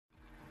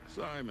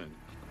Simon.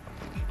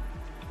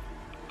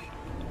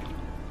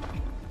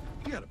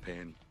 You got a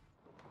pen?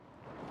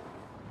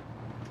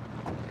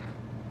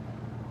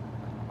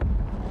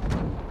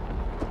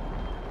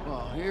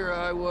 Well, here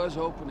I was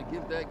hoping to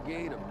give that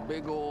gate a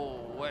big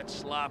ol' wet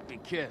sloppy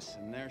kiss,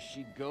 and there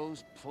she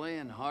goes,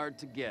 playing hard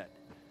to get.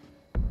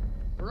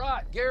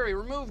 Right, Gary,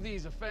 remove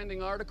these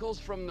offending articles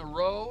from the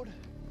road.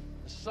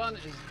 The sun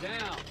is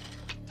down.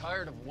 I'm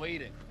tired of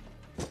waiting.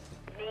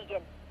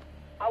 Negan.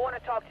 I want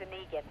to talk to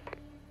Negan.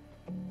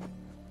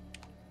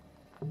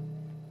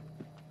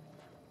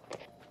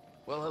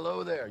 Well,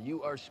 hello there.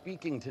 You are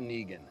speaking to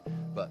Negan,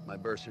 but my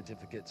birth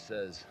certificate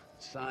says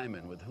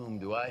Simon, with whom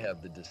do I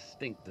have the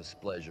distinct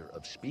displeasure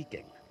of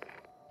speaking?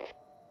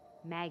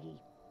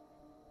 Maggie.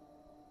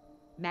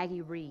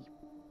 Maggie Rhee.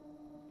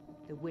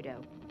 The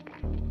widow.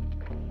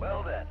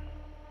 Well then,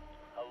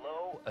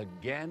 hello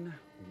again,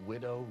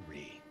 Widow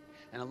Rhee.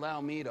 And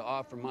allow me to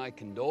offer my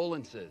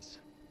condolences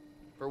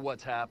for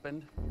what's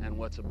happened and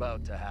what's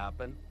about to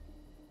happen.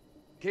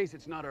 In case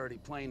it's not already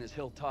plain as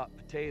hilltop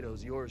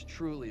potatoes, yours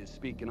truly is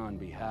speaking on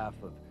behalf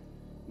of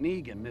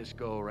Negan this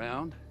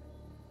go-around.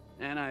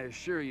 And I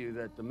assure you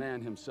that the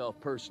man himself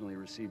personally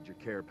received your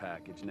care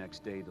package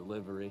next day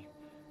delivery.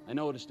 I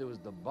noticed it was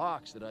the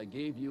box that I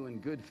gave you in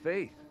good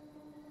faith.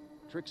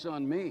 Trick's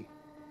on me.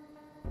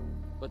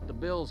 But the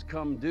bills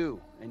come due,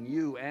 and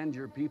you and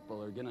your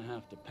people are gonna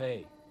have to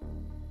pay.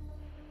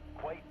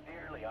 Quite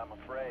dearly, I'm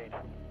afraid.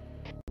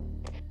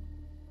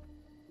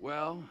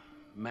 Well,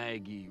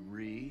 Maggie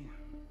Rhee,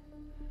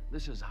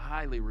 this is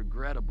highly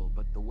regrettable,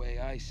 but the way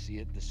I see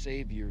it, the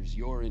saviors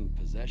you're in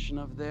possession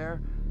of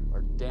there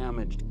are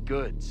damaged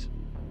goods.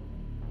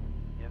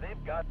 Yeah,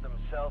 they've got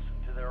themselves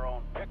into their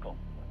own pickle.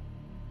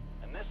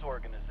 And this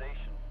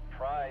organization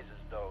prizes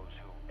those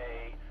who,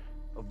 A,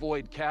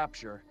 avoid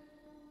capture,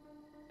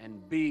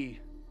 and B,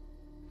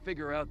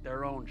 figure out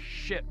their own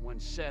shit when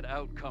said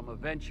outcome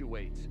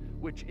eventuates,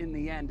 which in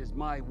the end is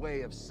my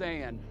way of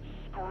saying,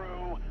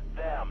 screw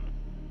them.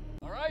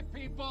 All right,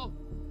 people,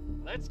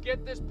 let's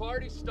get this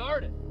party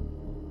started.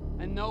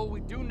 And no, we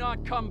do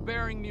not come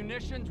bearing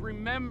munitions.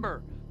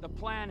 Remember, the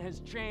plan has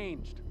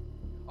changed.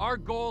 Our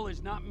goal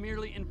is not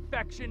merely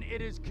infection,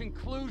 it is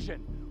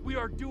conclusion. We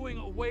are doing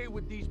away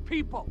with these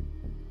people.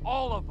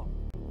 All of them.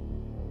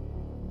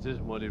 This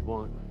isn't what he'd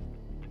want.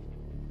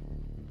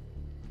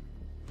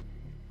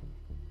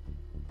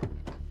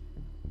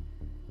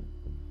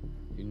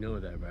 You know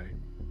that, right?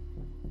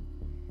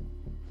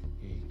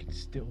 He could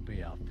still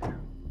be out there.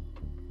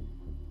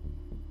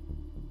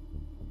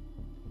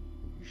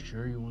 You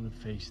sure you want to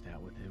face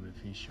that with him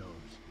if he shows?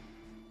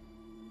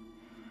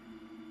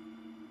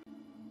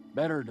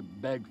 Better to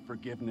beg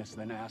forgiveness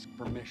than ask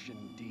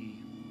permission,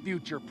 D.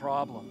 Future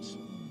problems.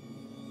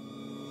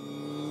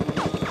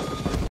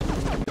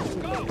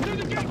 Go! Through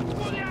the gate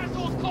before the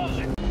assholes close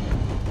it!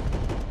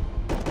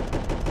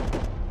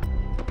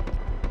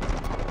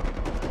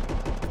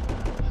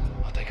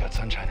 I'll take out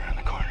Sunshine around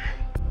the corner.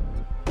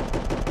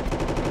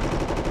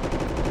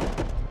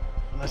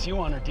 Unless you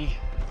want her, D.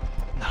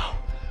 No.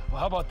 Well,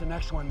 how about the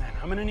next one, then?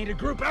 I'm gonna need a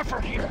group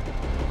effort here.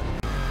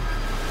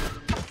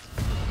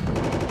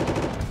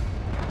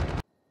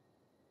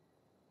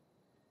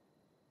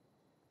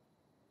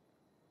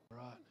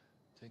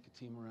 Take a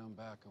team around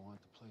back. I want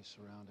the place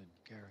surrounded.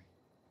 Gary,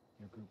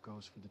 your group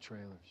goes for the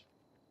trailers.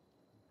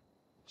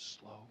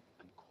 Slow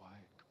and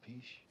quiet,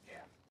 capiche?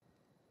 Yeah.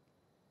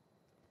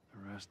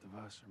 The rest of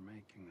us are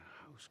making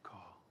a house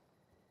call.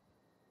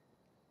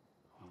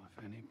 Well,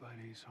 if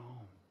anybody's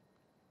home,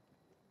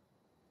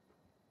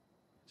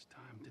 it's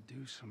time to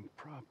do some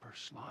proper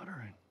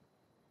slaughtering.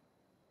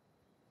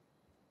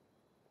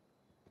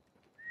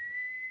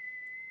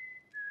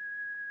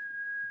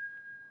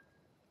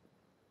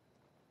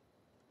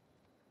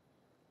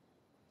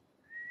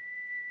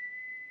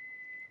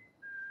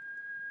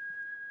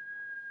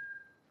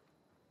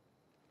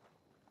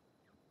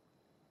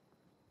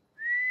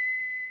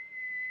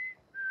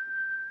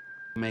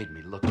 Made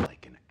me look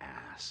like an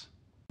ass.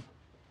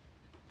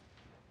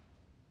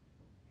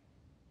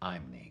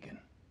 I'm Negan.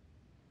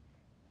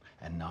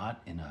 And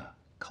not in a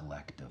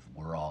collective,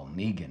 we're all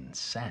Negan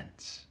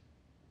sense.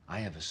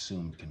 I have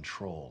assumed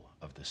control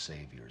of the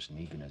Saviors.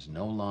 Negan is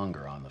no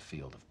longer on the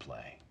field of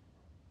play.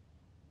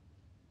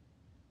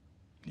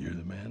 You're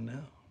the man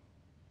now?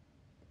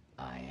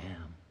 I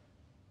am.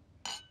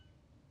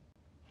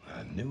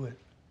 I knew it.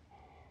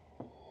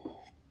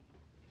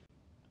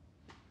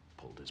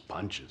 Pulled his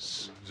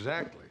punches.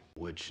 Exactly.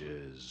 Which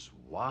is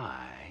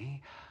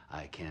why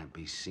I can't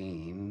be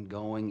seen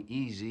going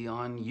easy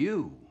on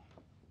you.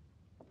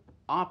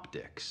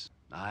 Optics.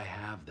 I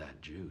have that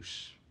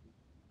juice.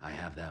 I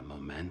have that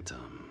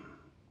momentum.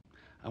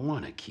 I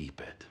want to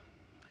keep it.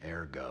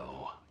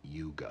 Ergo,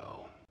 you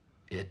go.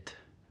 It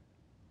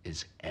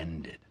is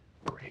ended,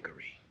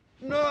 Gregory.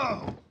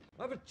 No!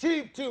 I've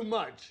achieved too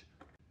much.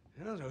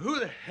 So who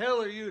the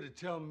hell are you to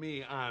tell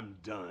me I'm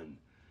done?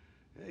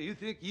 You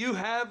think you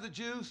have the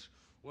juice?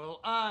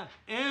 Well, I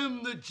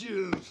am the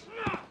juice.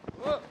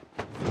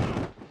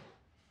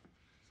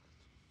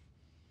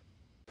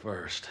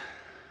 First,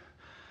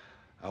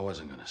 I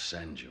wasn't gonna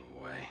send you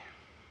away.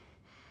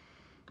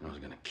 I was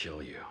gonna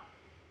kill you.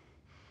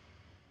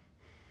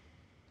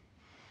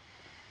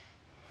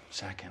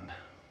 Second,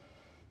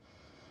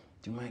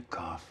 do you make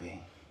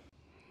coffee?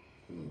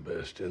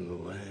 Best in the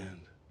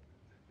land.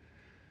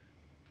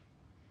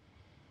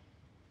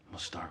 We'll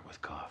start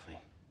with coffee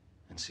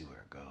and see where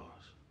it goes.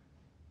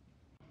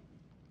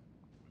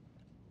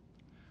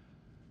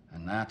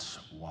 And that's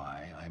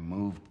why I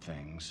moved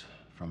things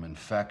from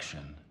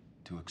infection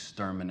to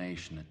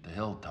extermination at the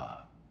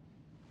hilltop.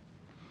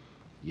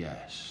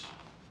 Yes.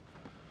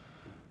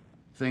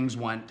 Things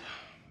went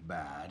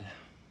bad.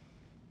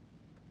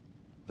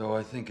 Though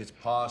I think it's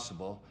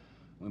possible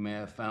we may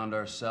have found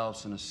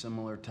ourselves in a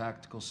similar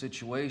tactical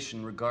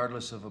situation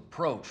regardless of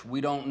approach.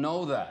 We don't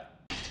know that.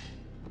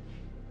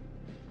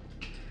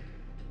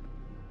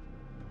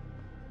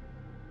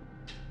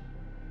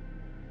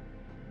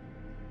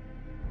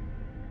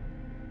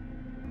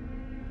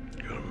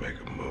 Gonna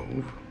make a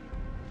move?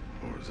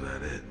 Or is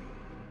that it?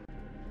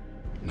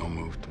 No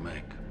move to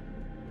make.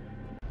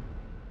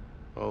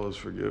 All is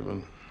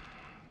forgiven.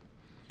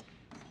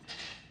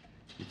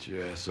 Get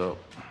your ass up.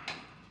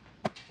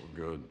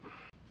 We're good.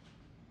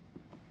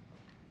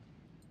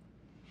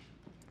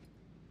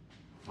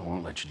 I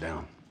won't let you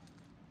down.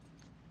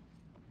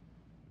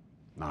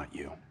 Not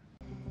you.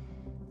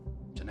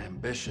 It's an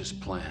ambitious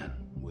plan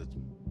with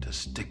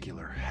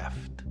testicular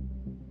heft.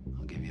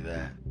 I'll give you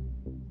that.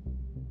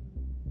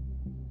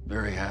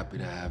 Very happy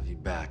to have you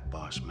back,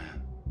 boss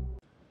man.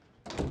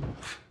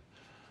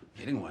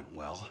 Meeting went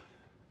well.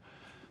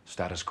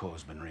 Status quo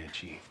has been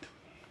reachieved.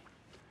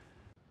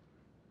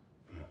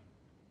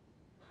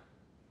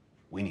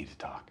 We need to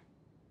talk.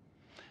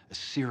 A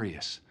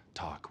serious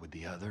talk with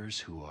the others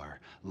who are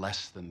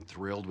less than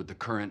thrilled with the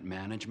current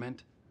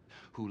management,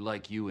 who,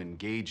 like you,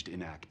 engaged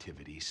in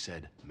activity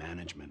said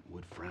management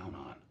would frown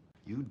on.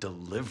 You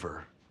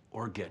deliver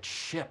or get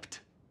shipped.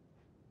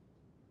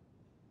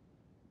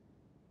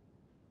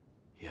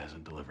 He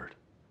hasn't delivered.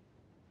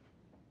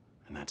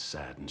 And that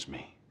saddens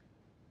me.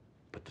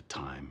 But the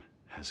time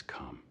has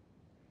come.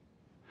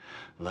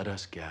 Let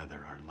us gather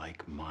our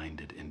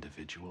like-minded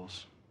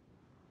individuals,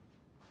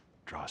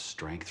 draw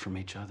strength from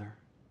each other,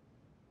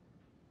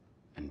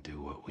 and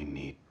do what we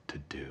need to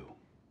do.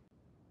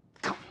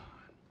 Come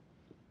on.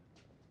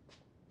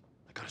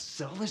 I gotta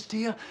sell this to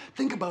you?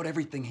 Think about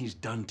everything he's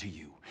done to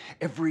you.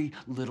 Every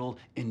little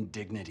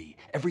indignity,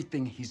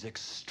 everything he's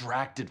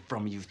extracted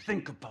from you.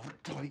 Think about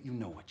it. You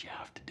know what you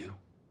have to do,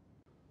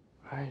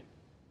 right?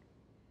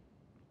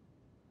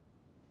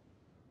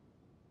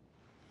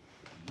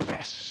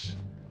 Yes,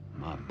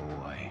 my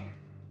boy.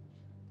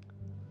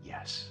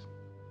 Yes.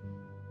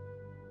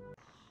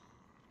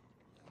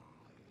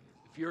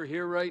 If you're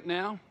here right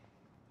now,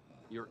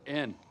 you're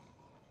in.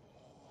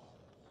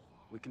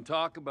 We can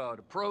talk about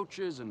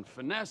approaches and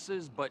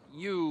finesses, but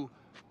you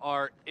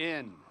are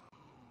in.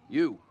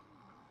 You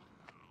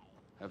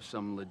have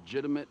some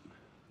legitimate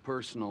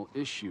personal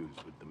issues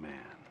with the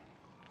man.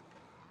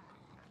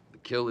 The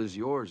kill is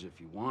yours if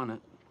you want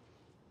it.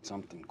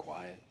 Something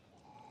quiet.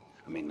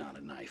 I mean, not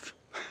a knife.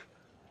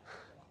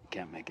 You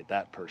can't make it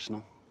that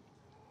personal.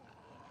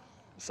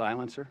 A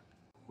silencer.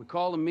 We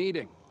call a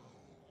meeting.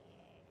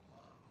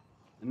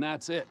 And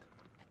that's it.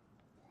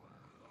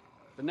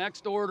 The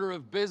next order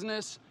of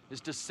business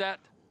is to set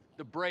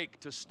the brake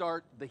to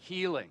start the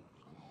healing.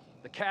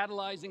 The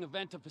catalyzing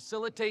event to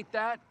facilitate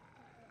that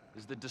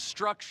is the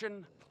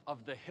destruction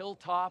of the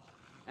hilltop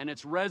and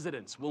its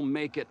residents. We'll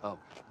make it a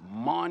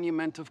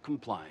monument of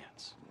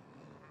compliance.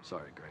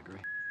 Sorry,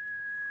 Gregory.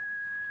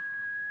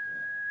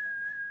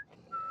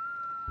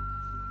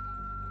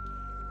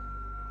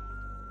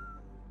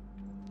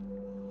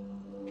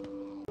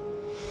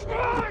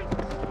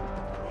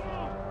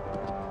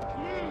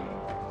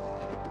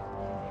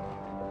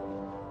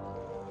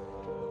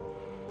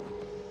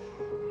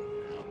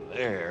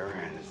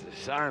 There is the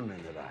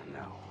Simon that I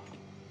know.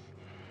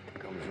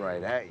 Comes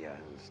right at you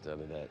instead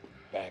of that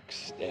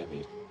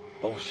backstabby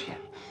bullshit.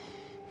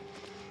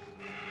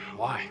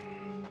 Why?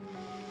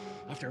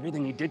 After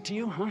everything he did to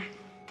you, huh?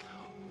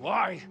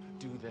 Why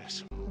do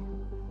this?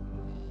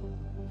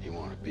 You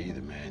want to be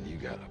the man, you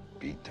gotta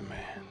beat the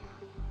man.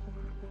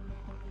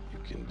 You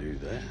can do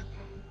that.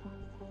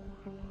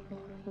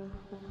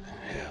 And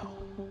hell,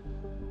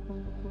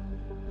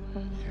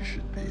 you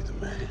should be the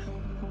man.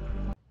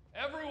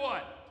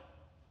 Everyone,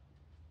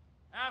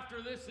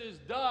 after this is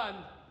done,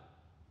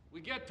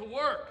 we get to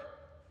work.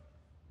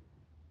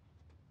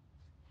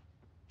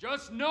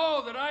 Just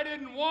know that I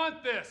didn't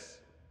want this,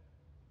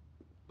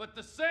 but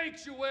the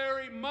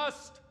sanctuary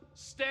must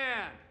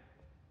stand.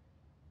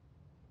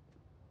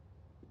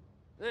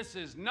 This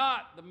is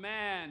not the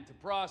man to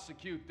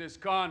prosecute this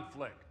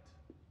conflict.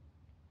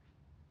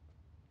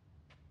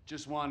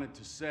 Just wanted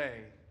to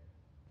say,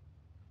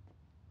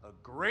 a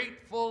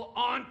grateful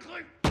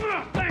enclave.